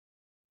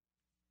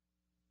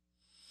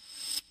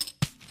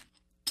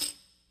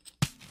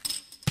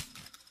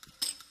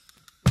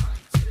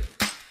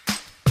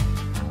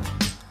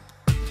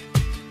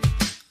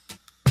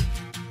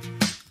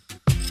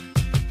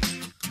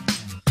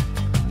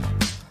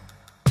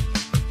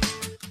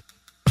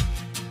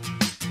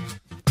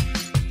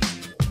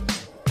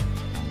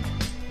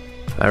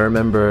I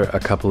remember a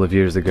couple of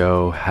years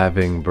ago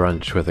having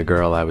brunch with a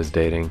girl I was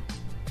dating,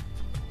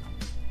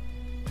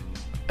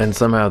 and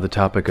somehow the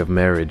topic of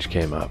marriage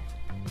came up.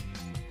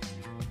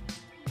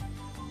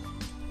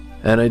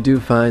 And I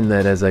do find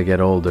that as I get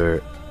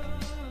older,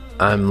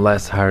 I'm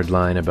less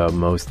hardline about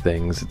most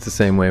things. It's the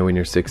same way when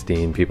you're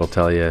 16, people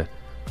tell you,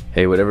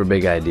 hey, whatever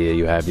big idea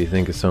you have you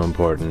think is so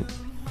important,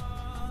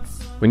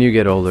 when you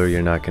get older,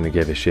 you're not going to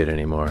give a shit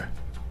anymore.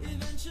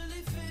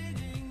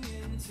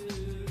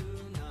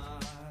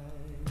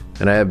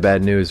 And I have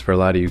bad news for a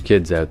lot of you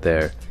kids out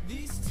there.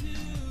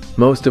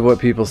 Most of what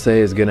people say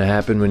is going to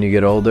happen when you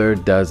get older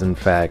does in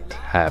fact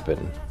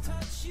happen.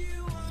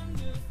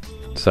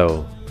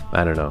 So,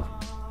 I don't know.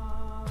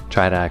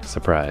 Try to act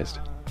surprised.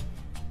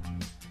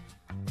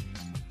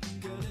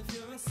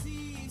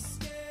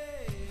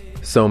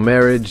 So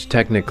marriage,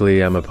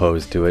 technically I'm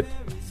opposed to it.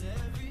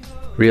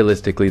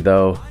 Realistically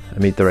though, I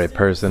meet the right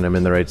person, I'm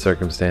in the right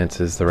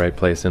circumstances, the right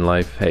place in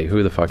life. Hey,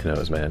 who the fuck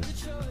knows, man?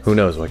 Who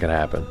knows what could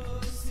happen?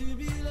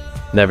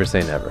 Never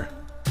say never.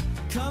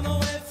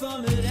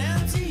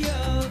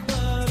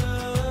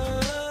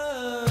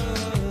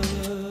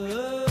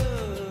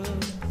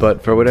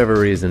 But for whatever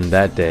reason,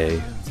 that day,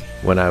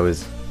 when I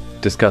was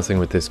discussing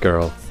with this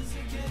girl,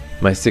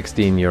 my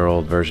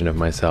 16-year-old version of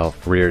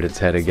myself reared its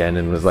head again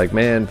and was like,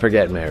 man,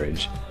 forget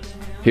marriage.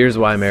 Here's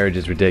why marriage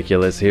is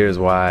ridiculous. Here's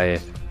why,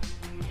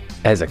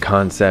 as a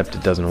concept,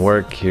 it doesn't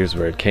work. Here's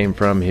where it came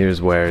from.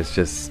 Here's where it's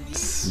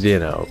just, you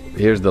know,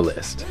 here's the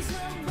list.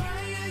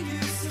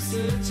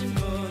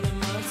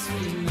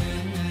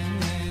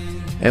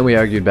 And we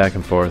argued back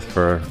and forth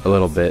for a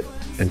little bit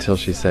until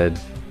she said,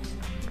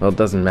 well, it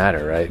doesn't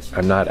matter, right?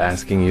 I'm not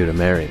asking you to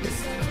marry me.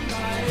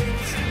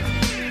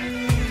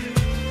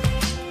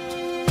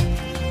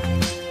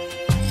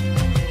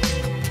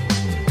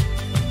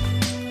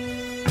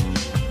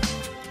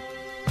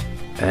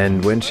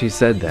 And when she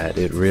said that,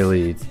 it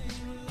really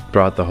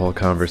brought the whole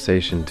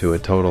conversation to a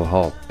total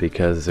halt,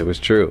 because it was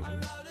true.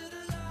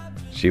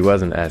 She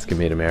wasn't asking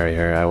me to marry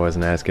her, I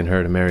wasn't asking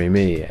her to marry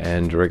me,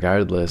 and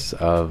regardless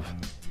of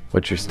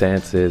what your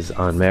stance is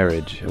on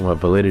marriage and what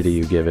validity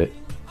you give it,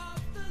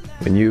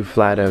 when you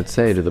flat out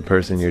say to the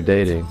person you're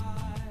dating,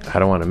 I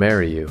don't want to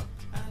marry you,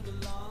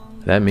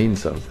 that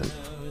means something.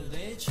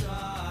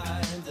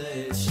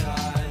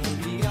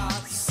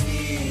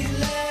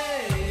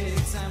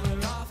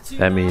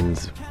 That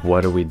means,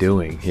 what are we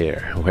doing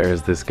here? Where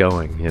is this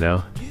going, you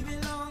know?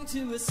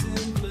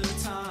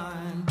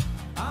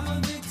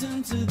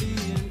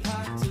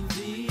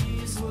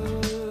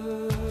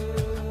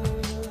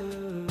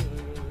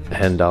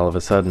 And all of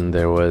a sudden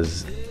there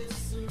was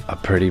a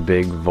pretty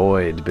big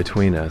void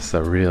between us,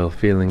 a real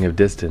feeling of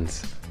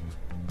distance,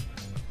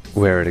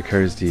 where it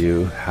occurs to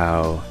you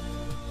how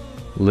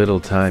little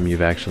time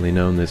you've actually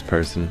known this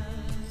person,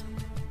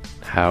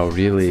 how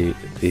really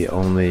the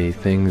only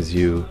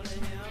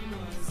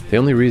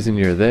reason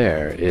you're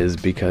there is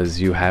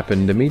because you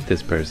happen to meet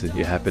this person,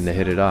 you happen to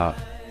hit it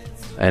off.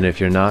 And if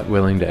you're not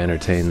willing to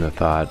entertain the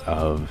thought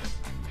of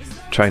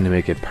trying to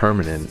make it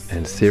permanent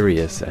and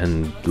serious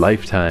and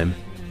lifetime,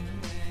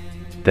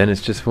 then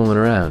it's just fooling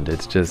around,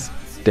 it's just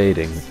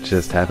dating, it's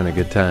just having a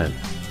good time.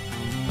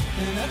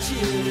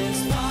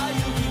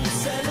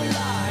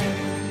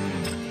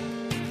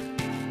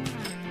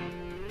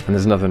 And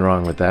there's nothing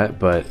wrong with that,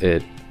 but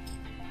it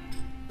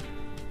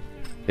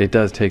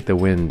does take the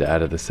wind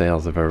out of the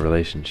sails of our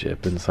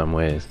relationship in some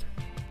ways.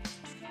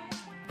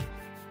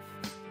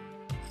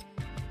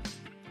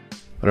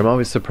 But I'm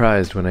always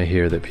surprised when I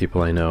hear that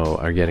people I know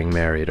are getting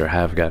married or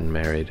have gotten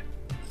married.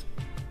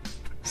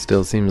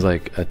 Still seems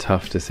like a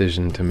tough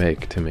decision to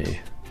make to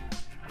me.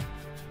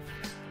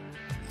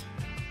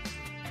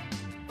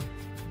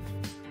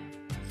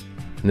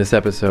 And this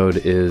episode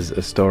is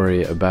a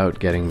story about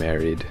getting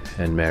married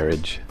and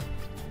marriage,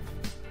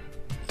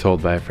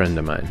 told by a friend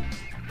of mine.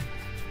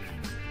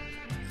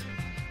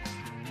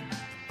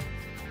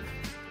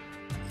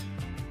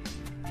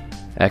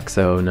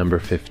 XO number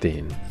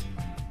 15.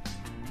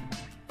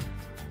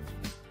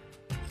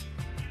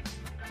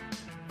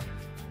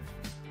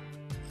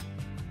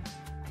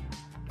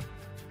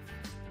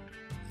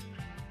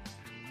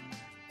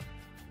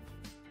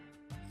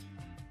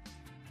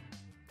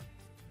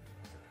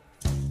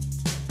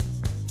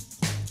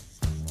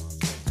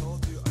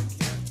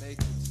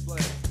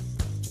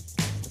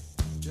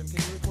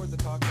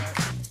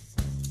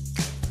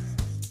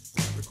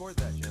 Record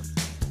that, Jim.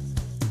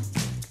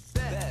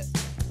 Bet.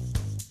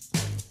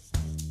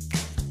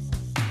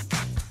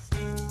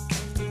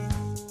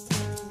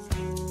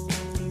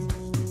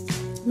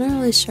 I'm not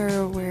really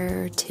sure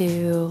where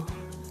to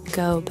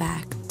go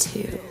back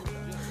to.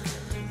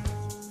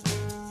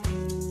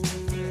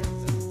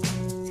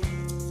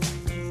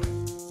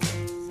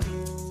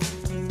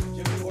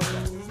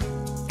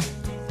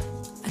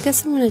 I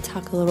guess I'm going to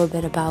talk a little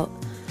bit about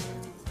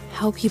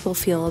how people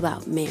feel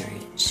about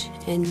marriage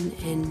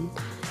and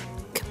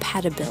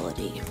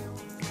compatibility.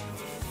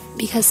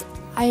 Because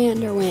I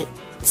underwent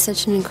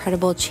such an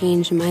incredible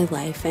change in my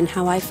life and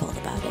how I felt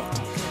about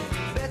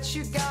it. Bet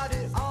you got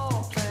it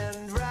all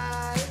planned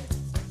right.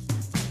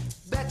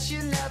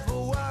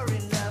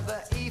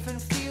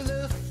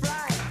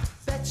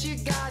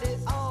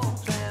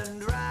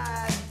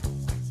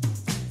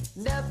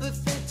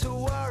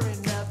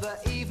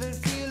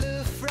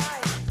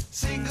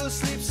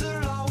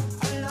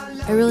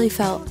 I really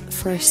felt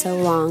for so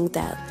long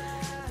that,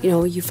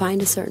 you find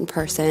a certain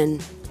person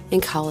in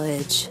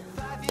college,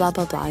 blah,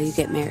 blah, blah, you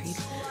get married.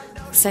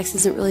 Sex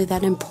isn't really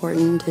that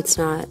important. It's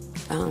not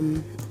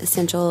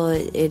essential.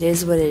 It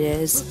is what it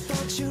is.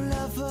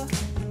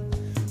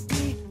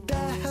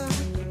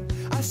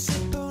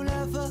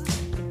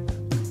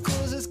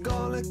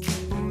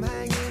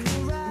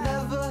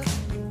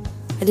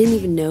 I didn't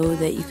even know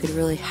that you could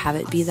really have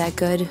it be that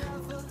good.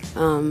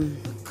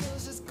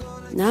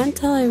 Not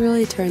until I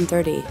really turned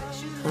 30.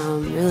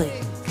 Really.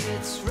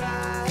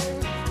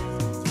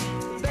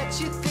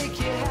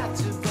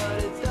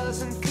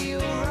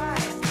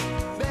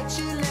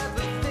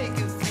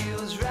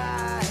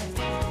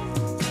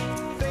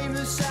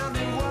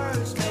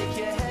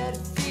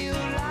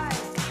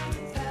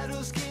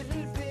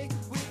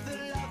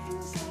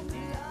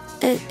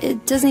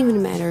 It doesn't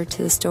even matter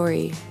to the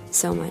story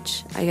so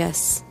much, I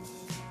guess.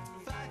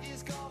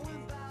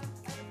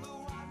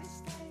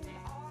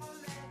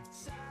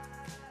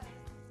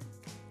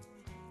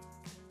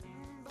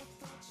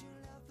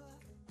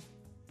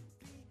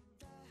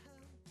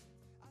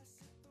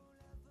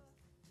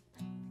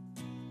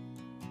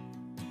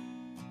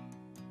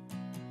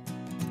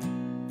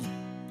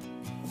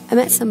 I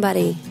met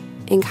somebody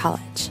in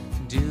college.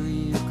 Do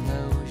you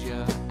close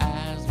your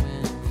eyes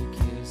when you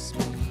kiss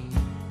me?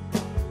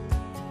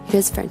 He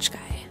was a French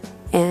guy,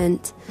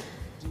 and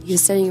he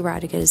was studying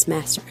abroad to get his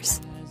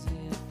master's.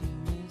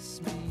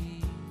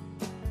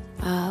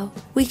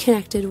 We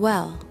connected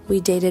well. We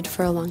dated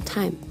for a long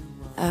time.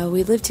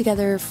 We lived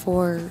together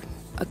for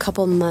a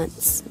couple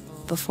months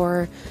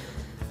before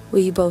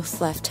we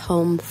both left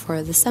home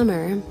for the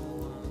summer.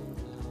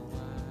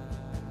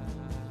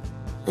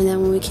 And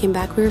then when we came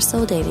back, we were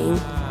still dating.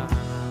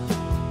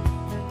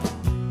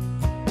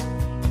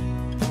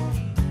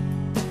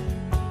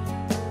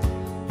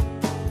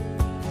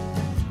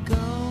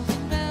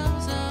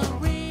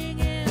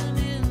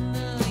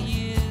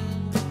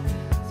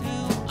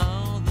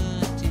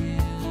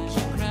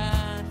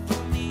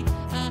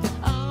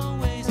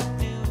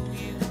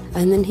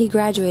 And then he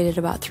graduated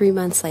about 3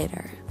 months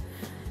later.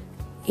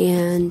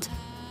 And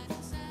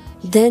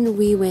then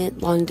we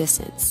went long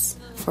distance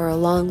for a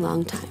long,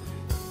 long time.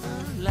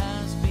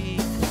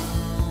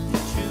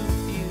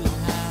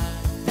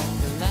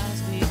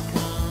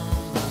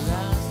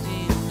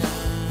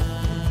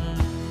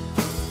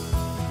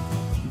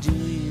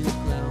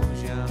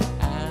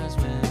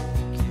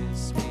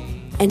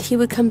 And he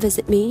would come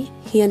visit me.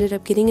 He ended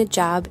up getting a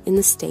job in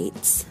the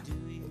States.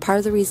 Part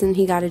of the reason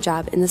he got a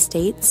job in the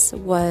States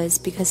was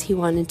because he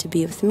wanted to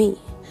be with me.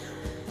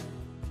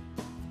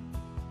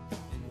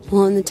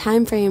 Well, in the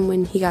time frame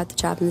when he got the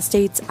job in the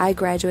States, I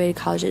graduated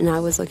college and I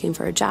was looking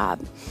for a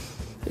job.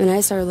 And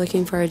I started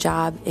looking for a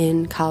job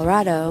in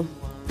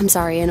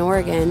in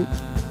Oregon.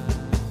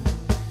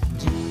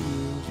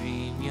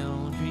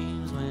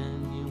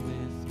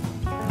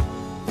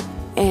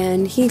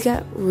 And he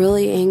got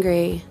really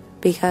angry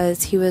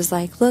because he was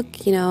like, look,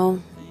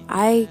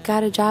 I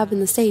got a job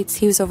in the States.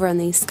 He was over on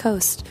the East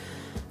Coast.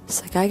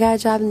 It's like, I got a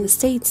job in the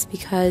States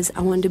because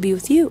I wanted to be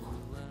with you.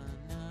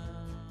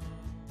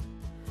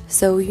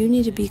 So you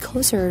need to be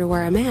closer to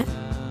where I'm at.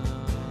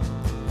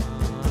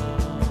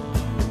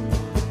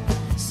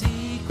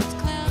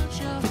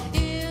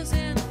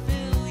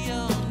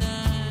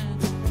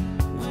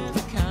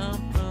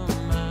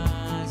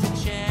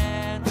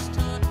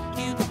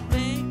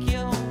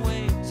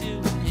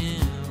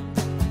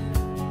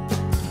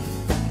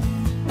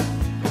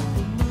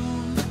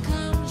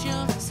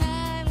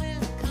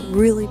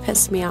 Really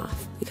pissed me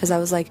off because I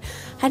was like,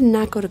 I did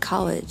not go to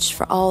college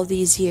for all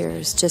these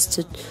years just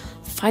to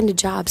find a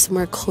job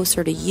somewhere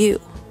closer to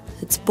you.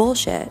 It's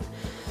bullshit.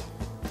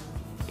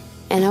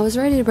 And I was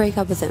ready to break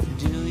up with him.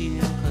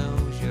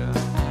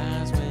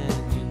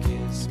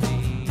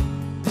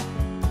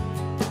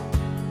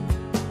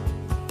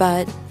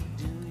 But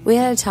we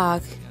had a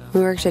talk,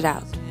 we worked it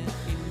out.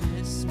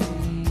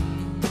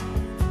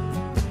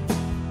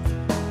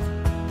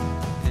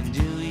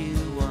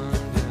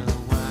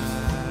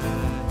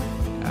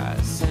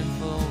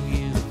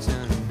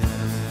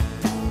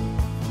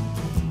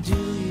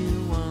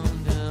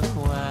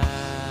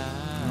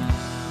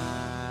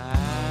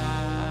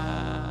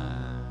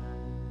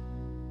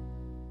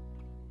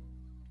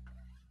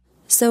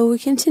 So we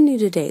continued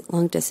to date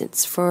long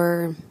distance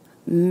for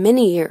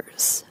many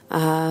years.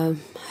 I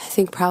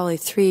think probably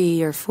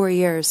 3 or 4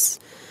 years,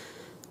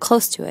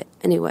 close to it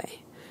anyway.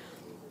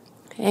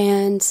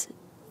 And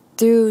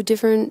through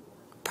different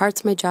parts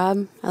of my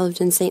job, I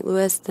lived in St.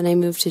 Louis, then I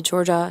moved to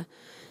Georgia.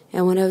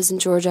 And when I was in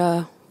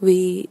Georgia,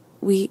 we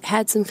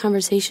had some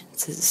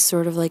conversations. It's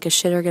sort of like a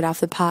shit or get off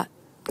the pot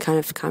kind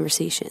of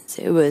conversations.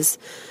 It was,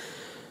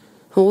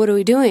 well, what are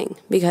we doing?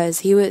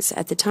 Because he was,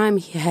 at the time,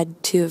 he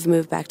had to have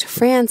moved back to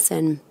France,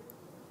 and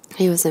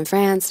he was in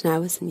France, and I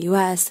was in the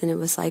U.S., and it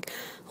was like,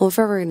 well, if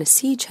we're ever going to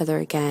see each other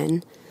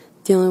again,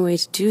 the only way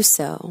to do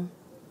so,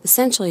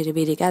 essentially to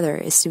be together,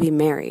 is to be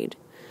married.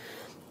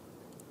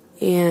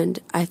 And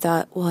I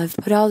thought, well, I've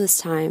put all this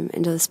time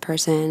into this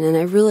person, and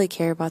I really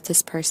care about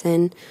this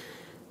person.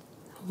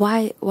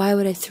 why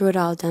would I throw it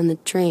all down the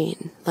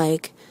drain?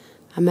 Like,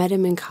 I met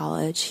him in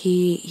college.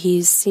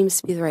 He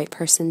seems to be the right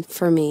person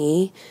for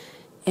me,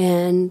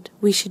 and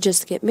we should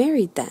just get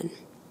married then.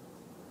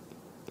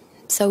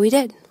 So we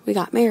did. We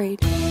got married.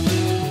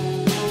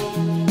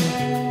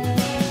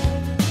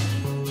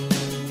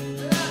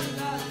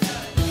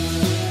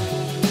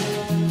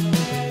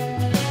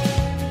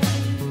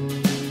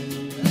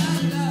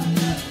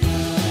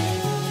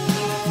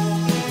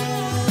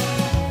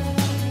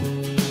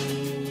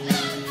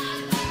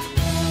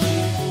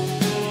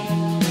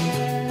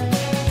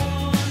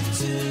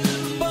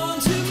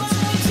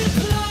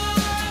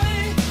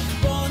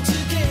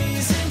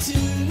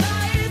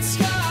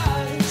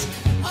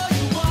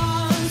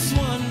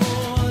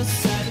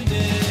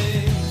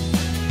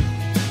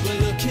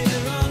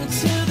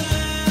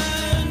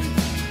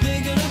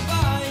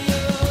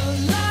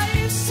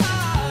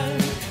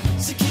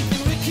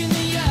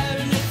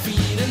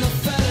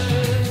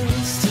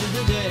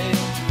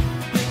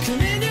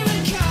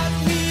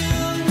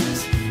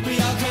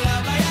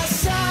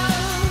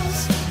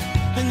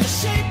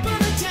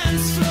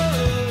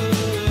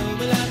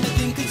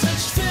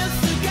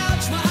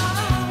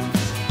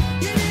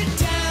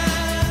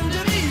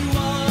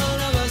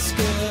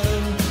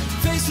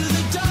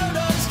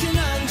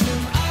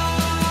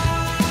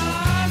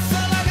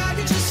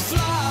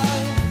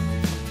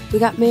 We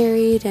got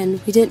married,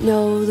 and we didn't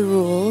know the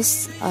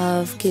rules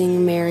of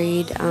getting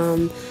married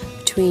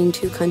between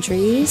two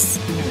countries.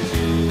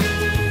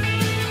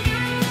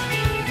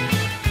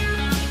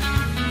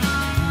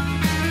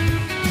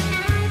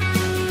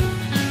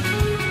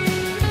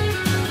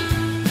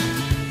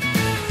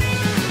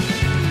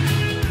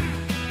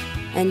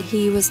 And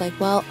he was like,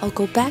 well, I'll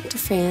go back to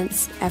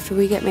France after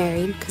we get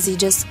married, because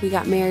we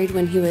got married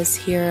when he was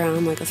here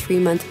on like a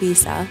 3-month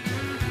visa.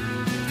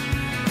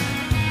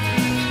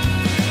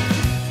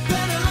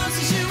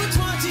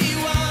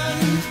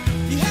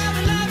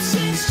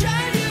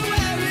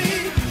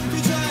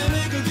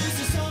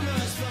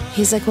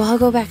 He's like, well, I'll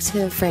go back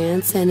to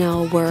France and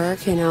I'll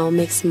work and I'll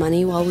make some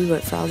money while we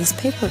wait for all this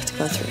paperwork to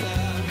go through.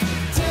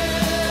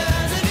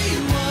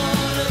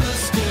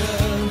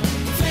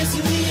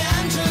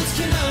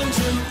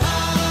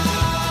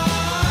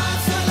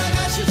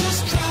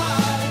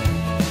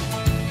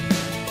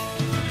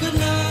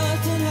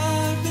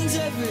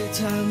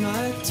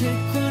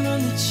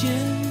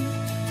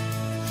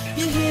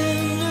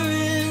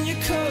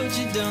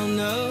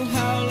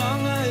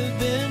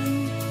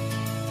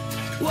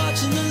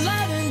 Watching the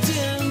light and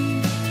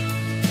dim,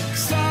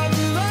 starve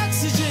of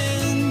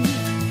oxygen.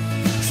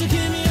 So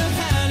give me your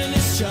hand and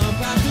let's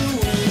jump out the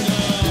window.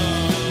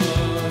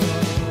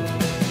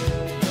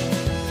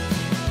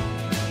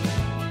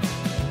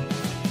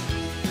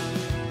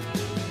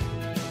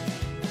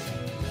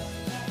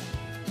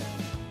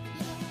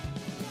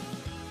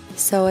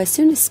 So I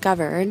soon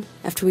discovered,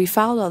 after we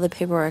filed all the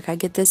paperwork, I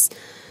get this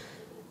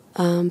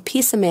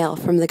piece of mail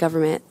from the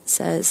government that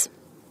says,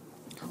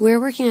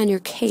 we're working on your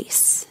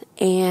case,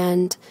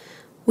 and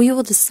we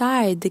will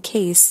decide the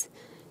case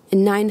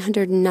in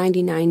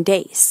 999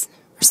 days,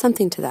 or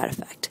something to that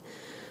effect.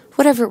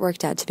 Whatever it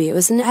worked out to be. It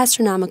was an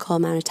astronomical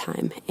amount of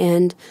time,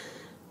 and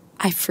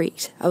I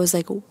freaked. I was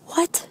like,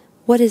 what?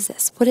 What is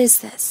this? What is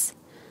this?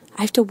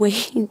 I have to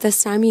wait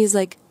this time. He's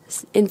like,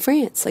 in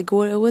France. Like,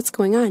 what's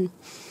going on?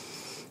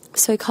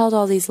 So I called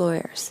all these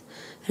lawyers,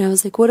 and I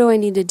was like, what do I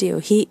need to do?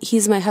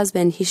 He's my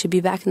husband. He should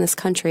be back in this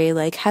country.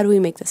 Like, how do we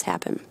make this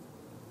happen?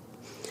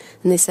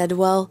 And they said,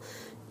 well,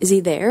 is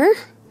he there?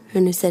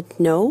 And I said,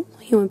 no,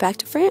 he went back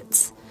to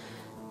France.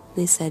 And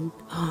they said,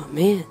 oh,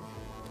 man,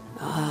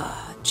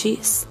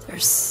 geez,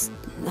 there's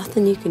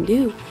nothing you can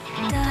do.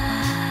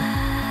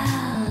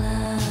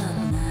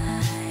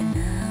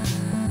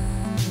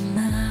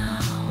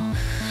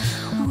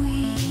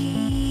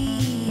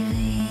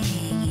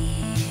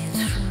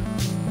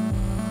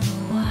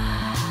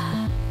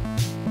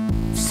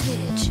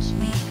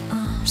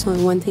 There's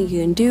only one thing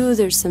you can do.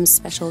 There's some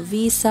special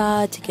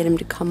visa to get him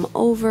to come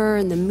over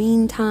in the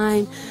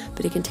meantime,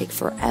 but it can take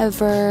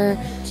forever.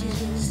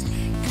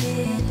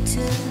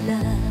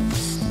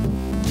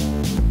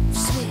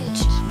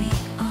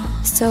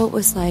 So it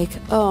was like,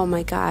 oh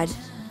my God,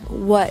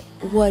 what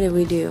did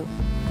we do?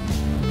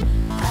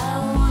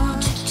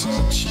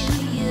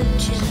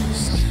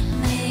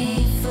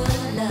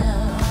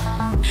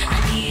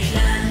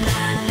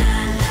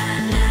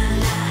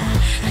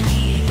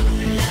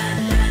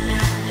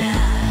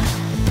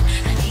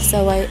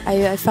 So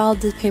I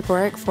filed the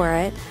paperwork for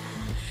it,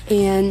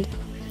 and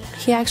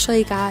he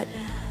actually got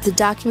the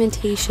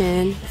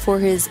documentation for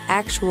his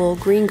actual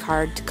green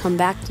card to come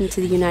back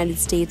into the United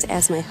States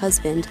as my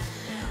husband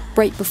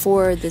right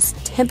before this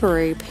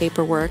temporary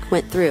paperwork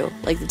went through.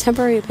 Like, the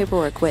temporary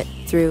paperwork went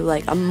through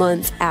like a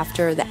month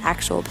after the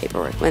actual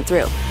paperwork went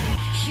through.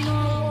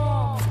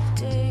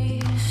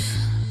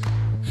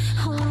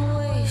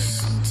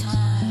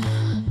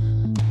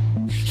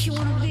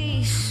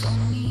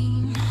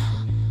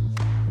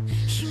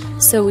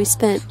 So we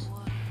spent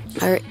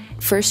our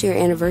first year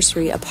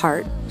anniversary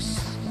apart.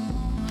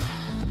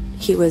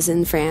 He was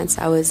in France,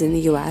 I was in the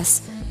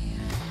US,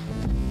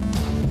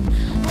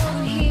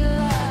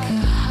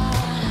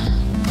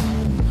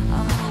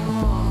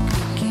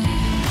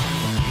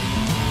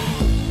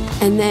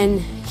 And then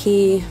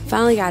he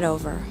finally got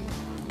over.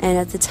 And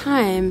at the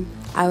time,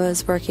 I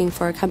was working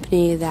for a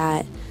company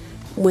that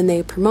when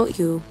they promote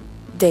you,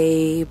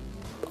 they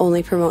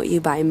only promote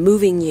you by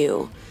moving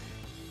you.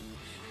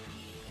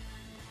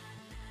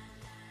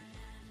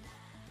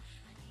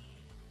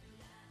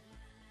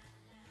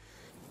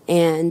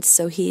 And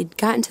so he'd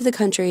gotten to the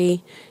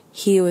country.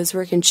 He was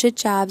working shit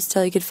jobs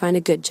till he could find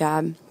a good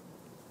job.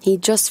 He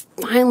just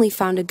finally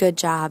found a good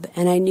job,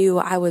 and I knew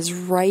I was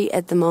right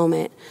at the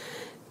moment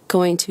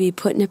going to be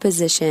put in a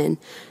position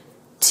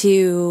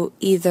to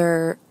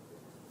either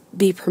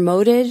be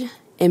promoted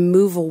and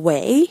move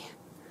away,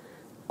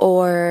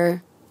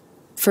 or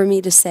for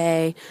me to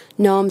say,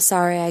 no, I'm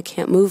sorry, I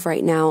can't move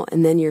right now,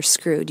 and then you're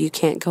screwed. You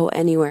can't go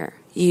anywhere.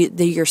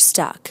 You're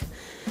stuck.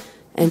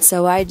 And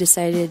so I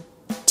decided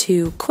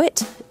to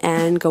quit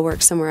and go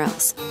work somewhere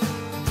else.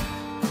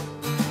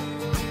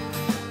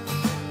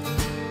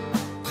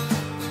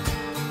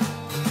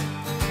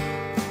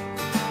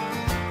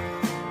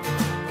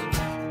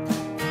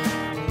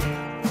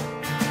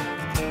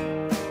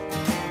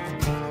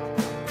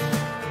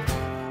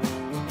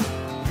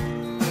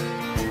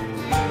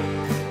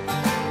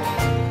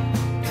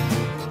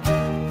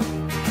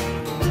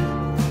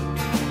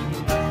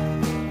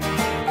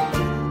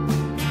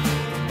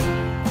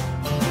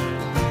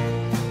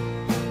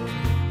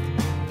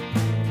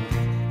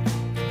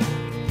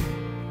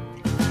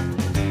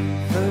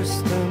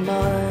 First the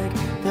mic,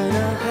 then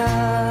a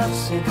half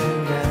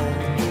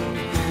cigarette.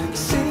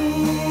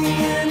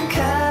 Seeing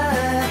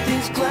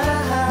Kathy's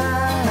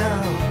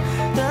clown.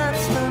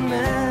 That's the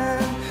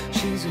man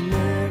she's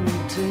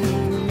married to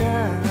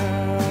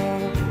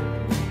now.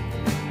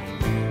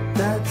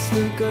 That's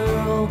the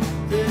girl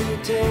that he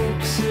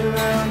takes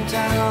around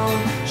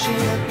town. She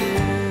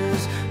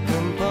appears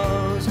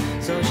composed,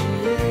 so she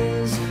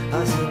is,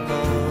 I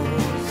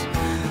suppose.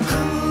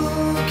 Who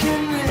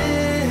can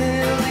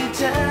really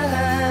tell?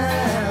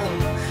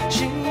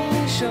 She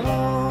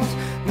shows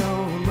no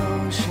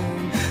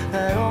emotion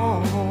at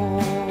all.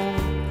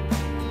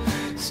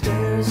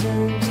 Stares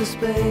into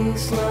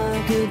space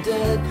like a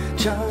dead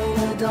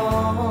China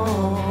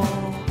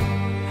doll.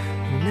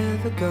 You're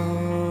never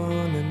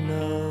gonna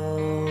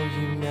know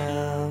you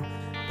now,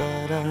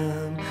 but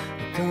I'm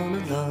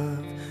gonna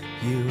love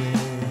you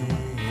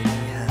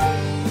anyhow.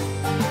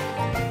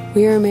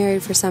 We were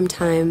married for some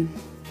time.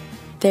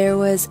 There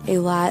was a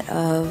lot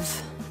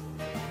of,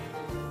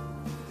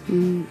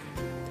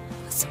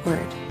 what's the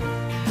word?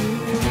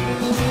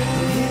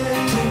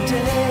 Here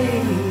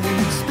today,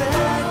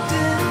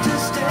 expected to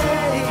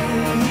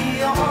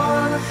stay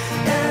on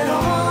and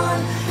on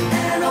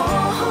and on.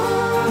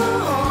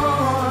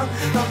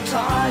 I'm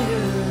tired.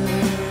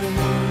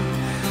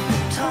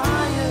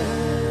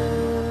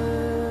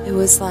 It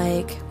was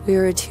like we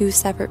were two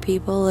separate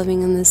people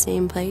living in the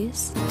same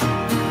place.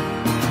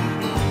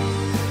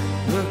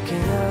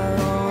 Looking out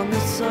on the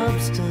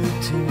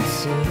substitute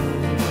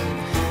scene.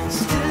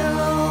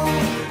 Still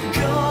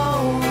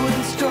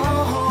going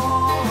strong.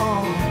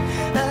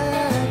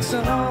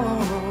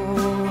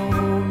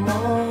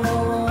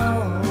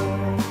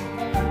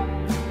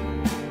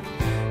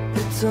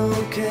 It's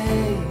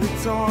okay,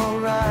 it's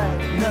alright,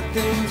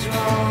 nothing's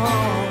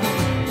wrong.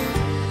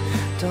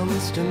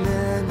 Dumbest of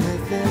men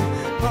with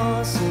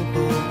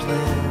impossible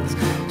plans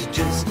to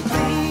just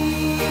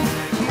leave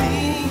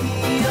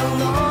me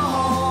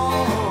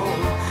alone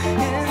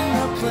in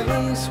the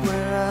place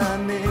where I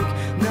make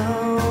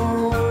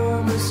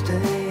no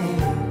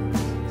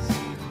mistakes,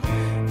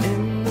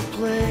 in the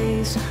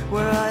place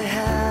where I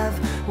have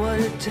what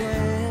it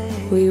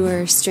takes. We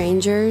were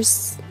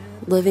strangers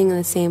living in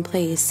the same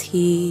place.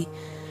 It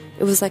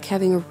was like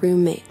having a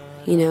roommate,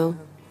 you know?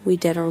 We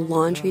did our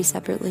laundry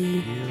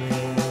separately.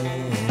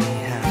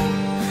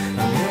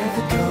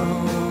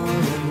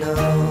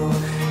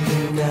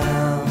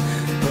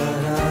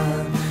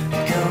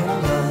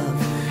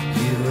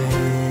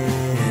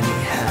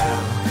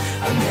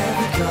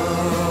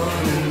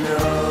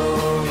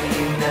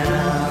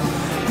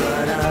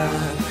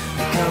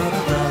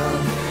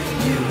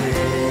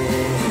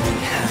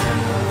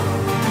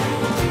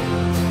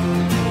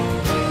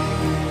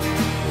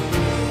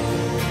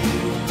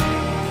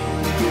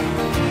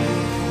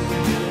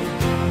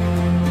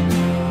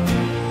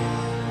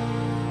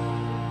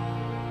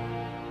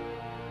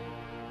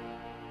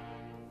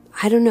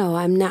 I don't know.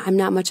 I'm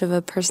not much of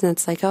a person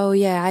that's like, oh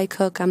yeah, I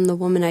cook. I'm the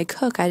woman, I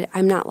cook.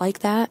 I'm not like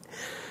that.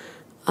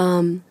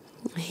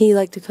 He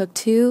liked to cook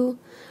too,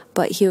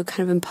 but he would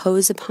kind of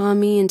impose upon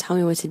me and tell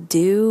me what to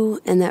do,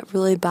 and that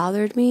really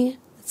bothered me.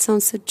 It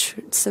sounds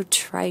so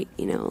trite,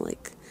 you know,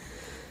 like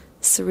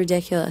so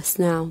ridiculous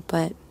now,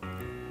 but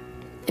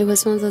it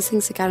was one of those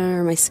things that got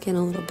under my skin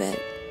a little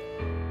bit.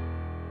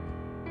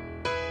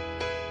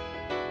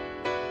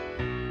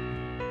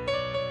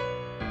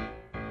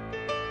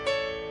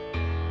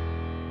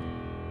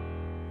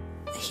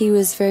 He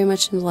was very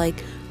much into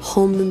like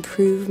home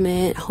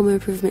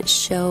improvement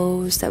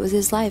shows. That was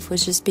his life,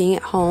 was just being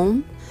at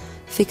home,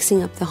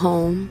 fixing up the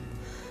home,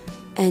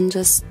 and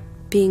just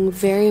being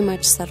very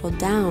much settled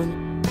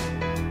down.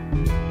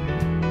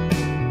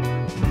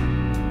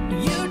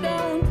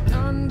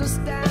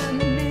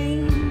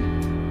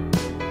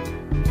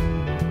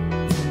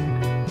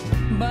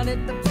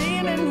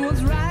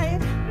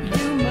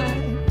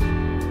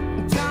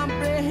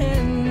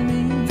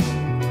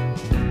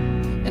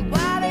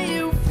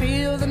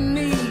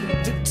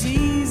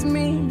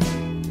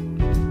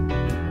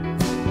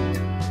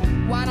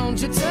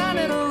 you turn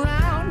it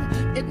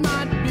around, it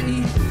might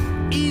be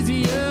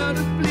easier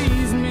to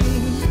please me.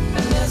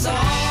 And there's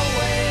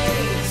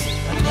always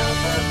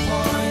another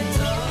point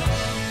of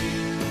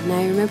view. And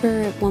I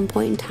remember at one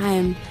point in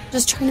time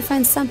just trying to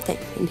find something,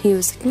 and he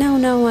was like,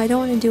 no, I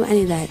don't want to do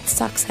any of that. It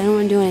sucks. I don't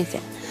want to do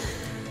anything.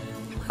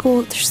 I'm like,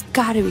 well, there's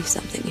got to be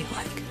something you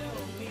like.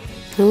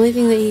 The only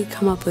thing that he'd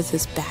come up with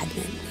is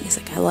badminton. He's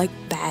like, I like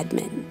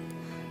badminton.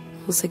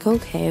 I was like,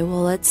 okay,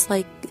 well, let's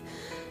like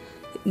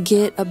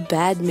get a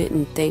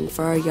badminton thing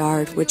for our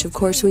yard, which of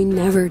course we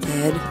never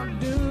did.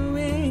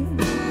 Doing.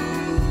 Who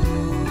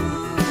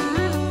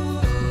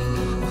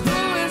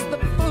is the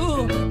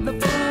fool or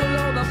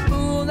the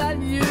fool that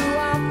you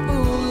are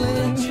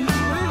fooling?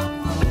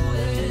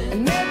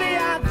 And maybe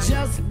I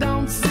just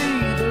don't see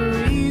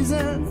the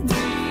reason.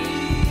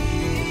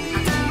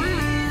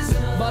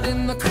 But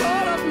in the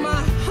court of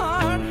my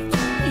heart,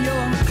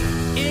 your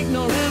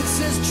ignorance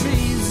is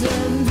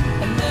treason.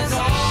 And there's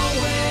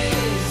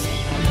always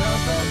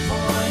another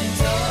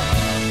point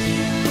of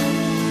view,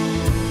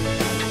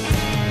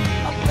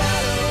 a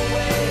better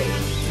way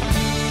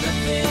to do the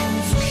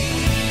things we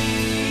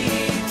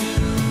do.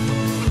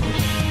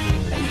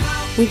 And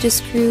how We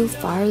just grew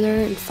farther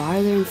and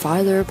farther and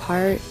farther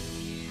apart.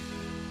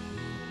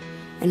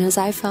 And as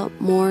I felt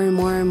more and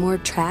more and more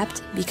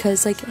trapped,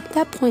 because like at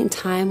that point in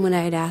time when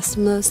I had asked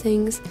him those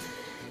things,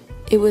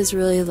 it was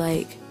really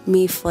like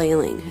me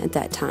flailing at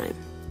that time.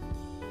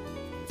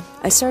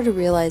 I started to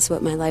realize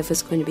what my life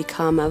was going to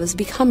become. I was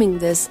becoming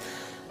this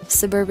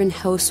suburban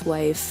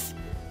housewife,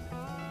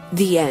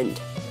 the end.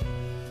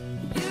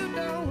 you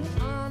don't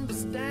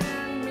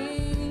understand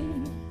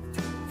me.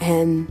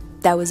 And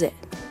that was it.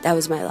 That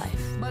was my life.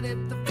 But if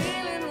the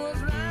feeling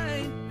was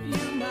right, you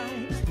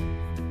might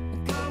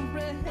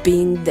comprehend.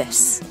 Being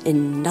this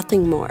and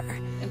nothing more.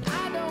 And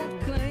I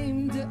don't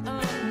claim to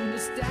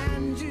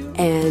understand you.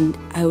 And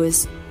I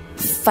was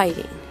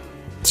fighting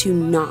to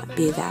not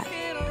be that.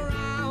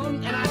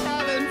 Around, and I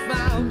haven't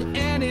found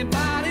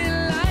anybody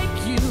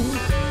like you.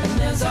 And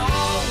there's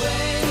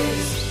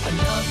always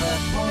another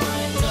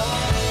point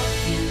of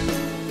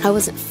view. I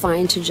wasn't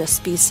fine to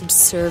just be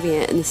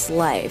subservient in this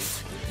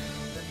life.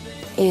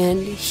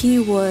 And he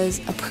was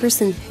a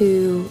person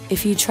who,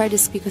 if you tried to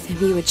speak with him,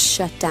 he would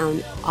shut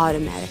down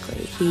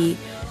automatically. He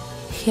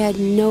had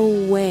no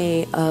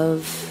way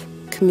of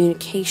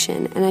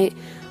communication. And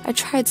I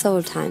tried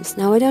several times.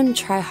 Now, I didn't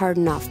try hard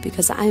enough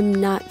because I'm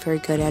not very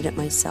good at it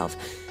myself.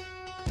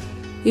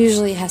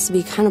 Usually it has to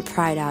be kind of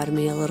pried out of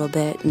me a little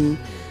bit, and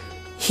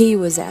he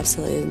was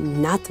absolutely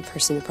not the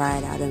person to pry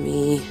it out of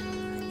me.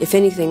 If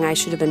anything, I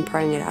should have been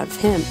prying it out of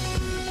him.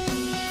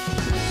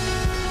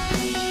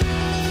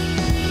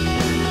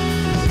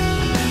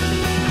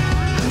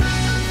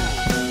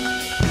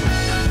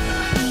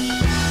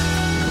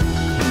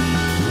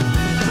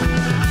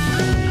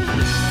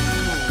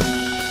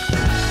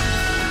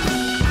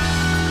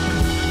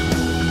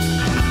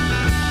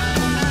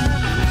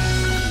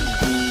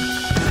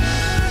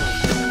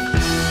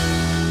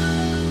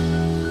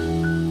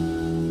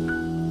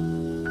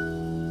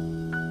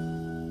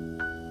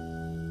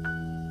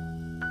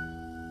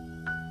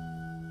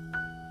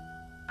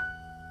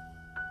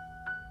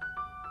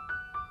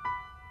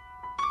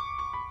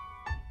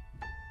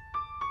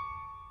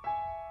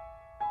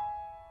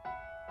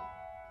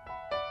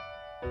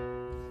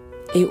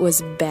 It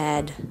was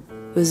bad.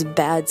 It was a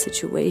bad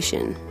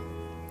situation.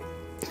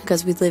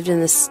 Because we lived in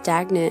this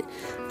stagnant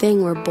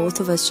thing where both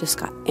of us just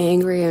got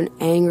angrier and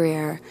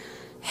angrier,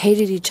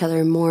 hated each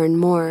other more and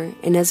more.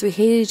 And as we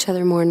hated each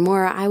other more and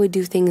more, I would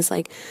do things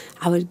like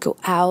I would go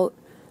out,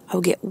 I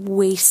would get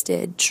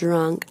wasted,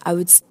 drunk, I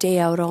would stay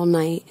out all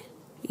night,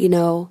 you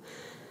know.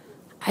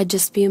 I'd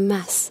just be a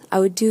mess. I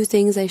would do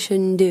things I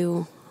shouldn't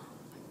do.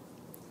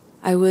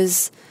 I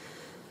was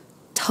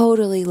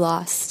totally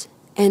lost.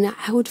 And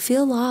I would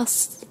feel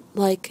lost,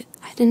 like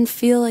I didn't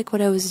feel like what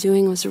I was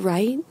doing was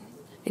right.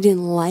 I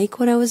didn't like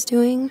what I was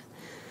doing.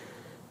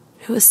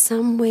 It was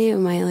some way of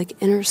my like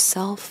inner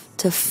self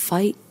to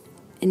fight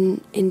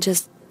and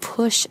just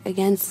push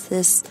against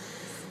this.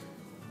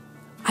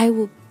 I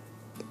will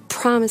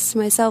promise to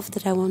myself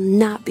that I will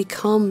not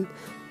become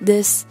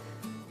this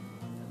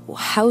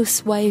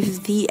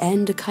housewife, the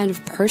end kind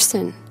of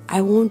person.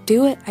 I won't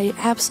do it. I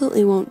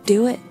absolutely won't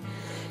do it.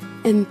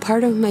 And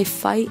part of my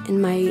fight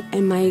and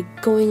my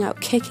going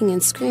out kicking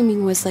and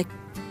screaming was like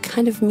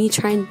kind of me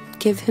trying to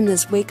give him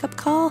this wake-up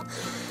call.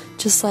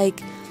 Just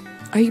like,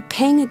 are you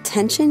paying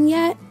attention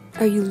yet?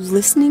 Are you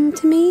listening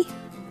to me?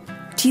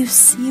 Do you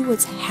see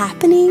what's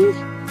happening?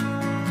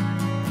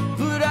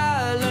 But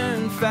I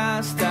learned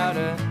fast how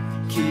to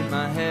keep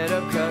my head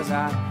up, 'cause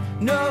I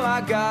know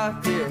I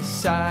got this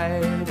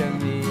side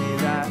of me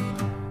that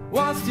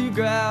wants to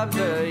grab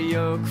the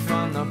yoke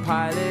from the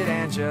pilot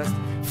and just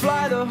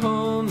fly the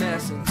whole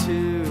mess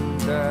into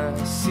the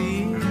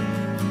sea.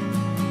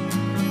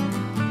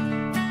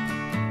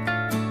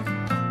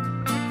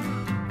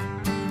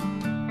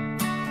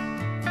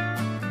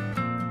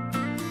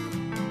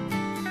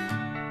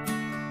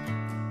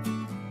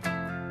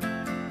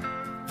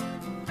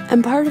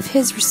 And part of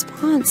his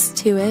response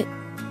to it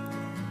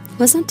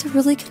wasn't to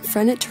really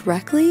confront it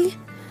directly,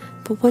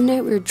 but one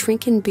night we were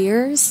drinking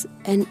beers,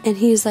 and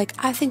he's like,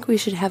 I think we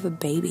should have a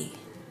baby.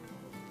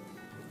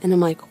 And I'm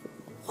like,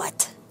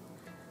 what?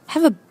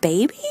 Have a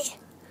baby?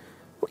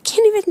 We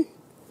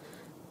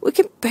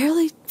can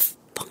barely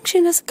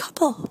function as a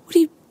couple. What are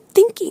you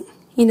thinking,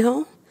 you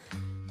know?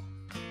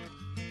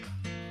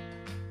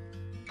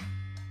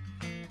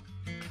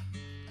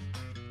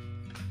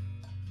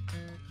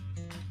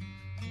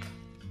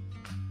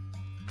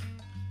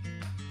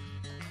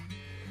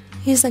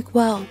 He's like,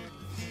 well,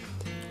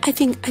 I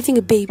think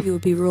a baby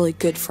would be really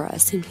good for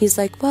us. And he's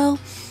like, well,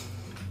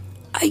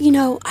 I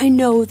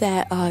know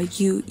that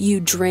you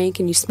drink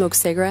and you smoke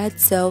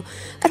cigarettes, so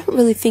I don't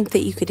really think that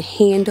you could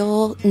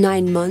handle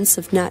 9 months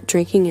of not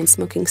drinking and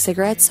smoking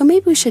cigarettes, so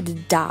maybe we should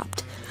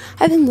adopt.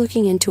 I've been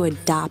looking into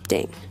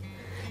adopting.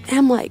 And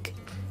I'm like,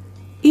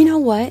 you know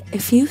what?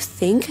 If you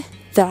think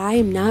that I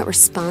am not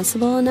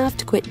responsible enough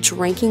to quit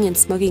drinking and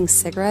smoking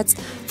cigarettes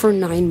for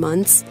 9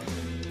 months,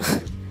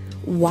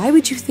 why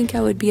would you think I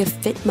would be a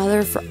fit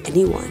mother for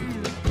anyone?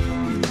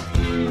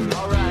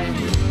 Alright,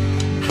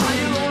 how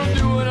you gonna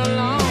do it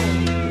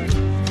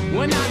alone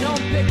when I don't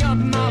pick up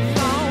my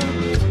phone?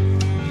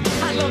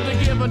 I'd love to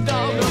give a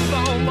dog a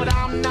bone, but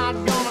I'm not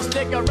gonna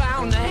stick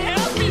around to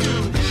help you.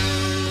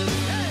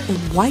 And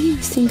why do you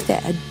think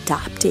that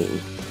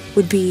adopting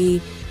would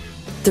be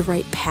the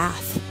right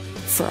path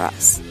for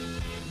us?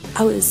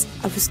 I was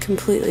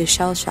completely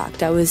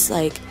shell-shocked. I was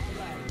like,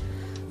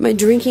 my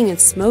drinking and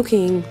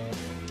smoking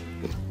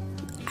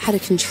out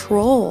of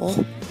control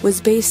was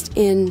based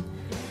in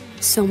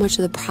so much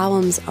of the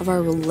problems of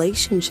our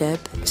relationship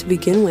to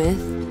begin with.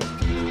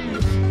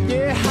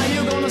 Yeah, how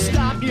you gonna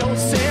stop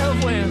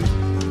yourself when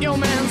your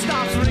man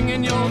stops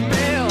ringing your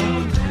bell?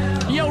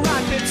 You're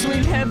right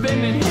between heaven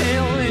and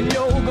hell, and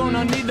you're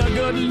gonna need the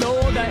good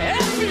Lord to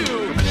help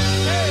you.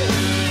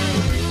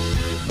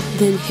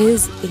 Then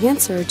his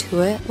answer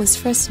to it was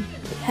for us to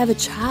have a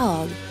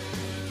child.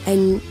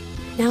 And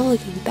now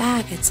looking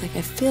back, it's like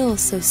I feel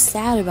so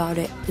sad about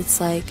it. It's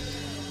like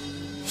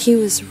he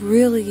was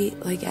really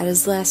like at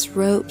his last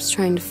ropes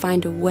trying to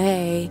find a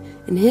way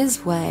in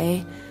his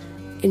way,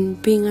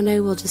 and being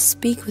unable to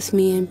speak with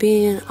me and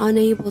being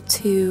unable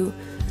to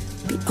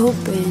be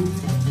open.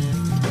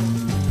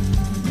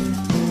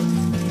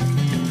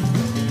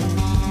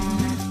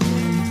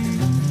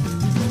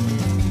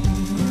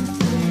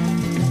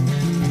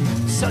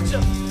 Such a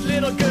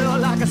little girl,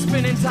 like a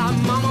spinning top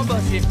mama,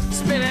 but she's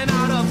spinning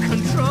out of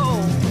control.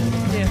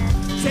 Yeah,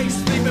 take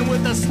sleeping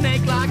with a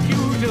snake like you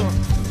do,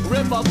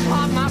 rip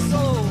apart my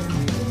soul.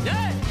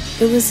 Yeah.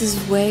 It was his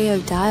way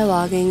of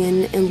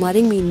dialoguing and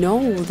letting me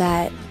know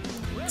that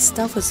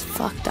stuff was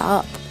fucked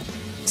up.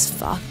 It was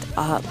fucked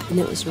up, and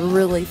it was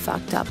really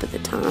fucked up at the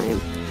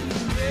time.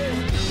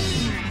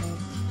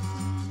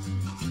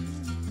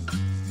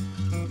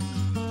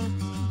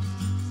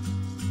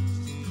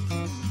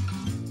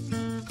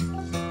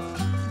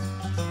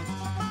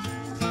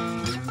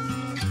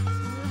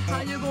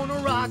 How you gonna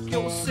rock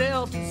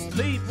yourself to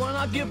sleep when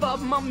I give up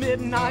my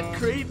midnight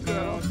creep,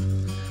 girl?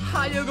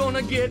 How you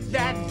gonna get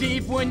that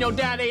deep when your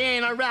daddy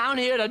ain't around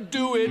here to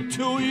do it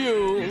to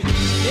you?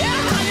 Yeah,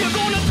 how you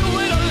gonna do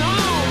it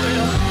alone?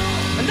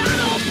 And I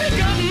don't pick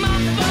up my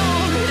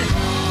phone.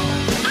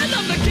 I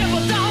love to give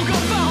a dog a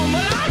bone,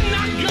 but I'm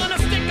not gonna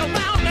stick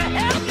around to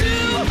help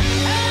you.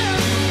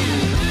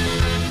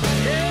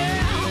 Yeah.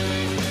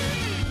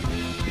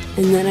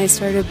 And then I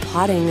started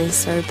plotting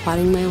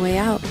my way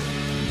out.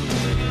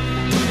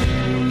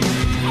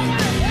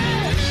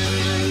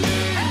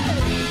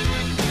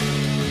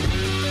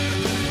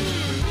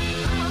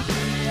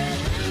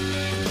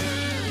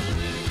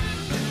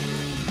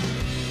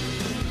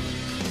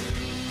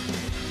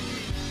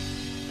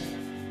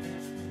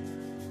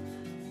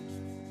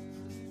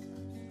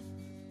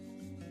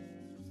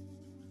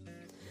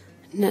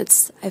 And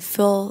I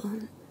feel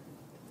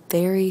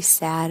very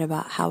sad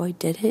about how I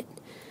did it,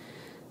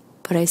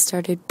 but I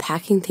started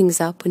packing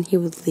things up when he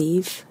would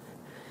leave,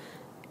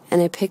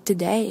 and I picked a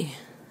day,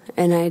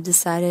 and I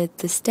decided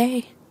this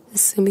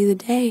is going to be the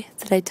day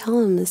that I tell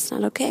him it's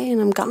not okay and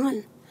I'm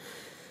gone.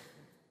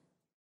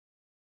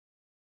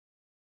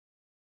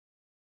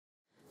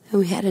 And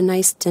we had a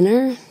nice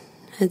dinner.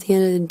 At the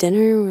end of the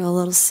dinner, we were a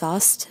little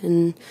sussed,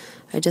 and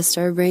I just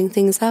started bringing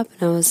things up,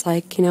 and I was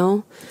like,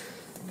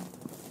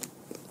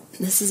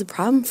 this is a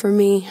problem for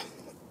me.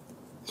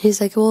 He's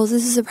like, well,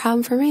 this is a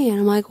problem for me. And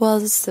I'm like, well,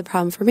 this is a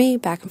problem for me.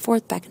 Back and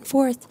forth, back and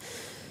forth.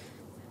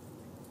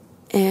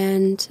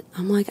 And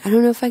I'm like, I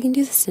don't know if I can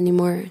do this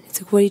anymore.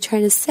 He's like, what are you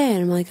trying to say?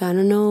 And I'm like, I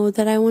don't know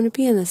that I want to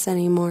be in this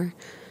anymore.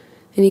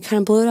 And he kind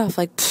of blew it off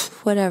like,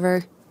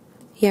 whatever.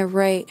 Yeah,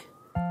 right.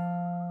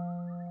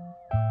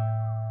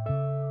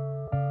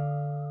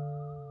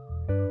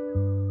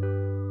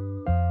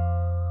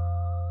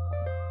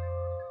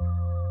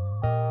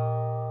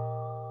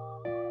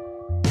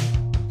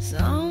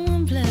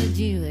 Someone plugged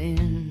you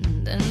in,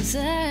 and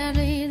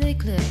sadly they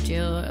clipped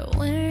your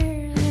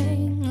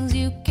wings.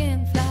 You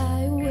can't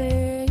fly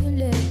away,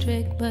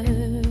 electric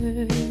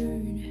bird.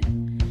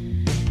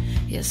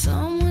 Yeah,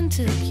 someone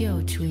took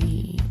your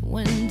tweet.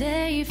 when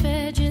they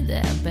fed you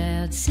that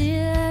bad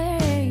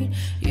seed.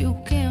 You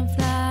can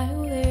fly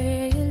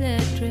away,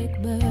 electric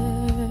bird.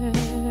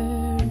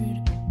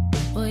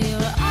 Well,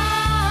 your eye,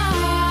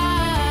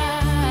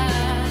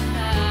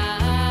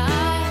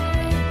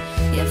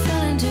 you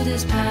fell into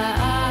this pie.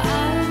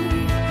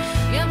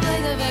 You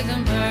play the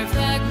victim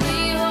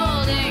perfectly,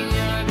 holding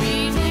your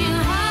beating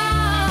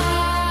heart.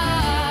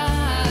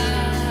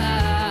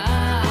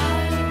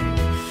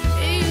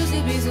 It used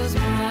to be so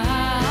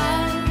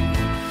smart.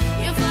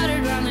 You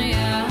fluttered round the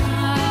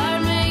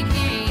yard,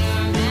 making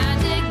your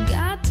magic.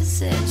 Got to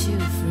set you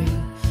free.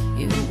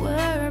 You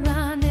were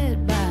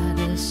blinded by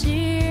the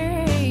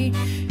sea.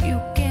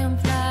 You can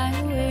fly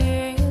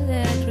away,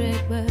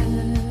 electric bird.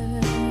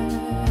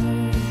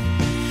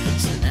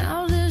 So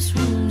now this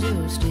room's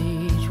your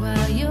stage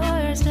while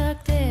you're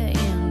stuck there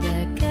in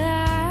that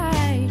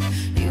cage.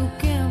 You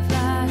can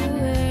fly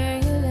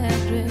away,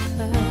 electric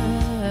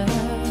bird.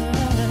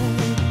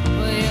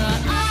 Well, your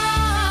eye,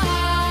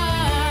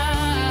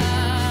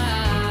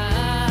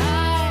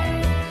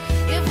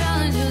 you fell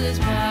into this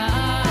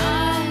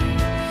pie.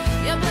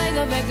 You played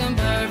the victim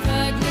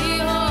perfectly,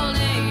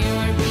 holding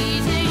your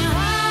beating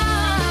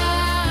heart.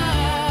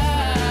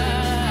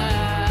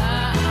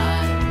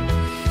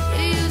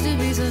 It used to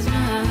be so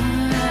smart.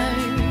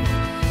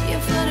 You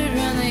fluttered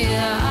around the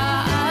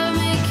yard,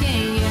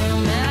 making your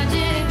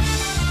magic.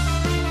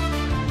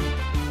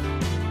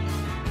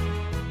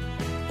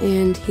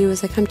 And he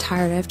was like, I'm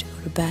tired, I have to go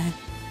to bed.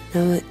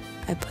 And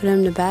I put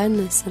him to bed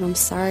and I said, I'm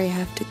sorry, I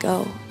have to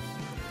go.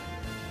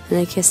 And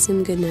I kissed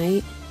him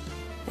goodnight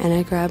and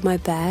I grabbed my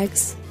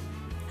bags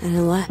and I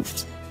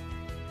left.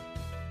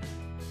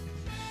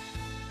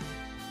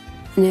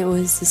 And it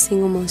was the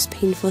single most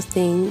painful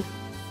thing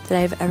that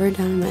I've ever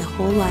done in my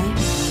whole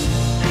life.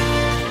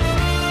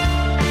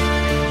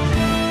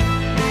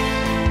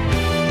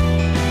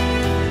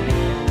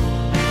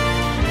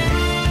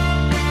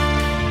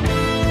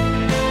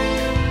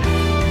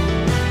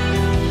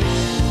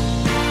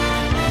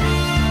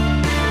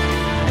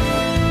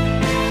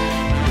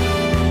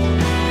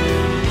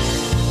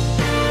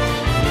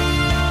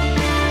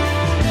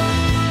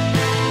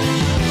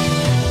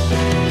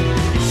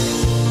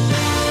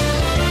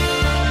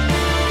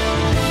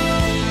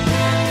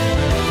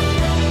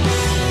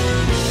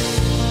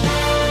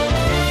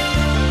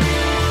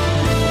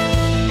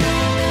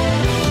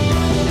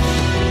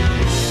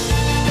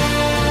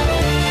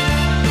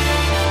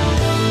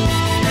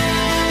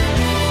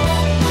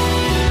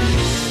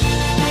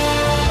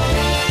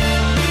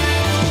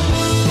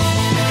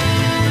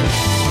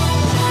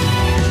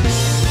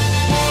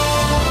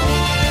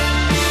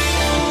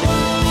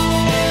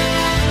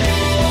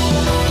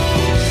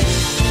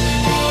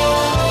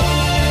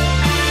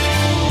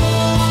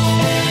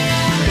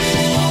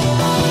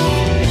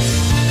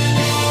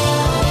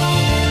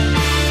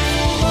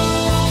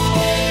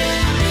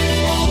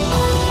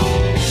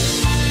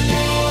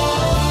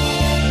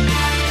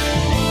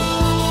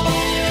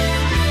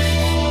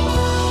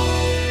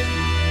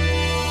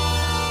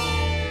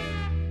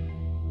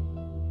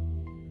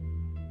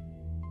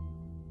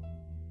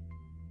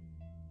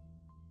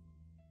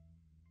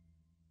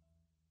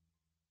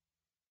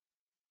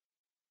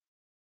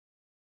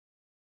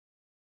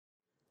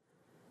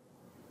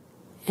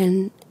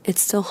 And it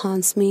still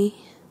haunts me.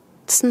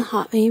 It doesn't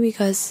haunt me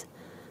because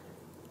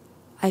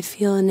I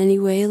feel in any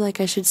way like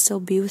I should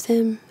still be with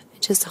him.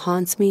 It just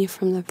haunts me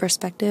from the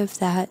perspective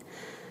that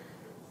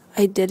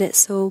I did it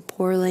so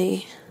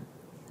poorly,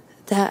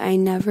 that I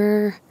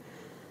never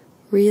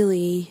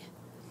really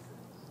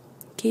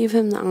gave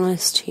him the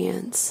honest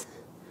chance.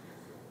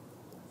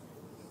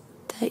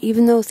 That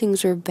even though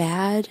things were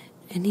bad,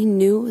 and he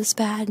knew it was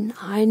bad, and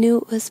I knew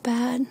it was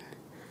bad,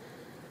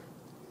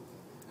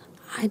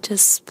 I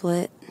just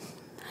split.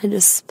 And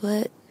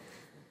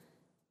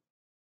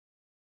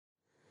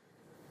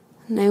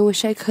I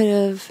wish I could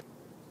have.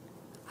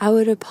 I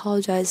would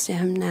apologize to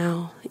him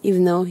now,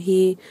 even though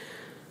he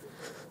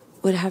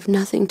would have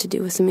nothing to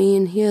do with me,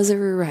 and he has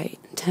every right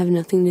to have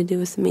nothing to do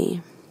with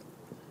me.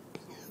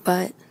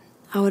 But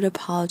I would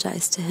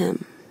apologize to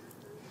him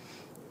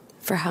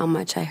for how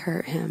much I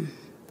hurt him,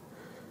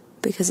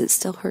 because it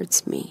still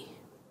hurts me.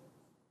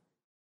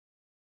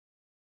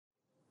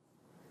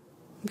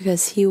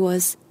 Because he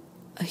was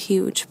a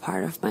huge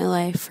part of my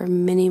life for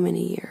many,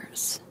 many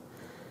years.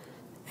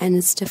 And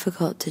it's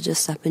difficult to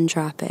just up and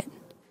drop it.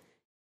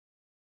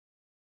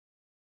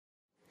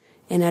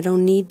 And I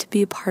don't need to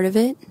be a part of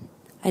it.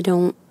 I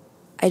don't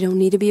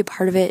need to be a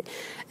part of it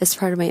as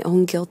part of my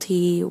own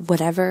guilty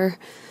whatever.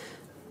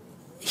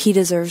 He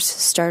deserves to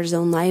start his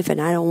own life, and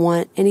I don't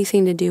want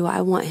anything to do.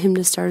 I want him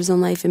to start his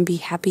own life and be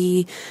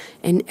happy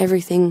and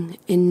everything.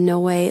 In no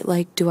way,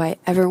 like, do I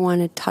ever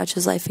want to touch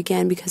his life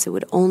again, because it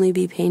would only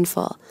be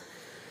painful.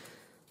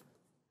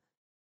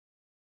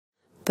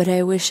 But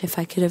I wish if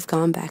I could have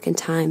gone back in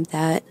time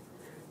that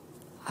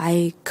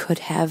I could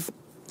have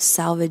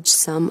salvaged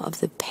some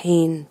of the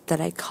pain that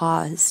I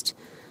caused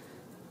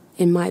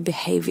in my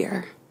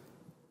behavior.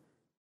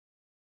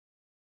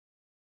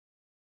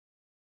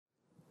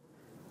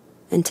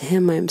 And to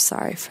him, I am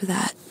sorry for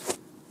that.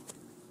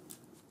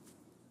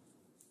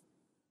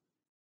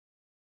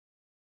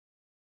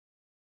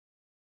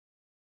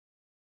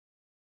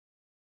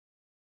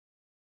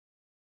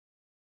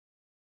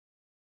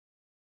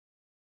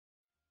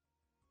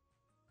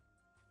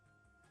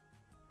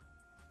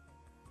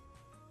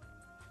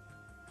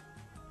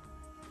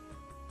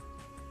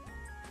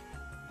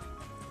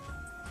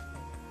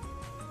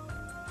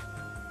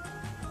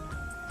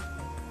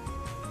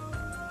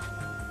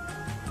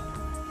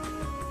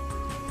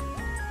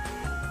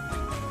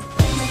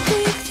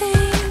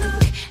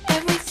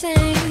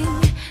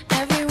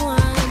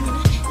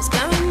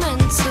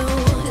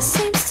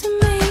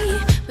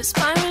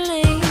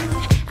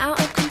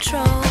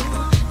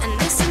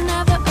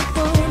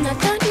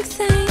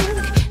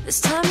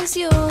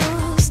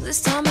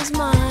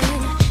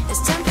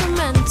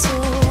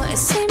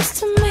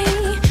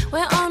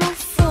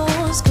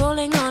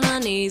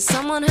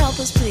 Someone help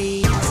us,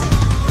 please.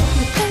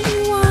 But then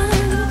you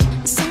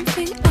want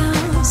something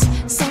else,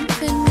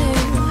 something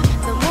new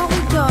than what we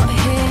got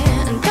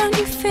here. And don't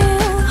you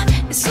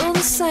feel it's all the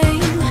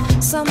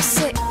same, some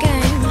sick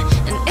game,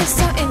 and it's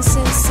so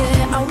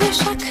insincere. I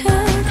wish I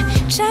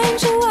could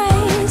change the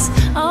ways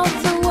of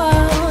the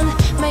world,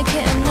 make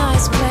it a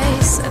nice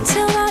place.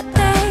 Until that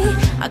day,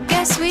 I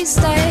guess we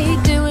stay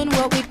doing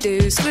what we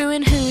do,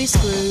 screwing who we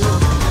screw.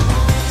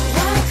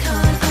 Why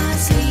can't I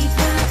sleep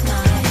at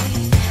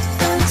night?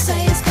 Don't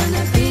say it's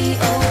gonna be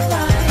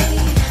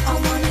alright. I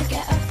wanna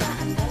get a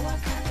flat and though I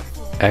can't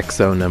afford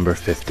EXO number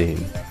 15.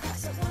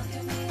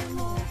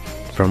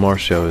 For more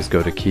shows,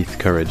 go to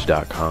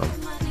keithcourage.com.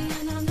 money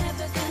and I'm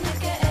never gonna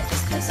get it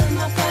just 'cause of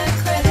my bad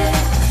credit.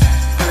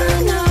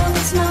 I know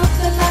it's not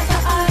the life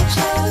that I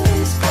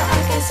chose, but I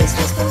guess it's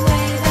just the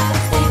way that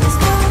things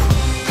go.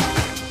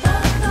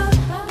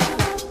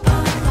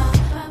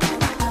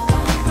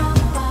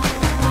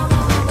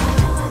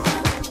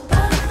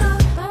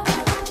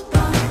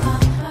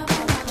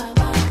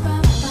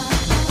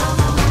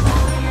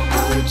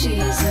 Oh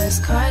Jesus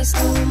Christ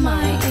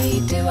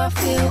Almighty, do I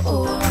feel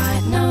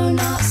alright? No,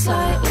 not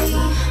slightly.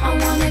 I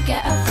wanna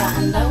get a flat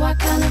and though I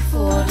can't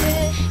afford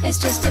it, it's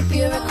just the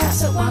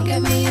bureaucrats that won't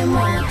give me a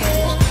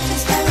mortgage.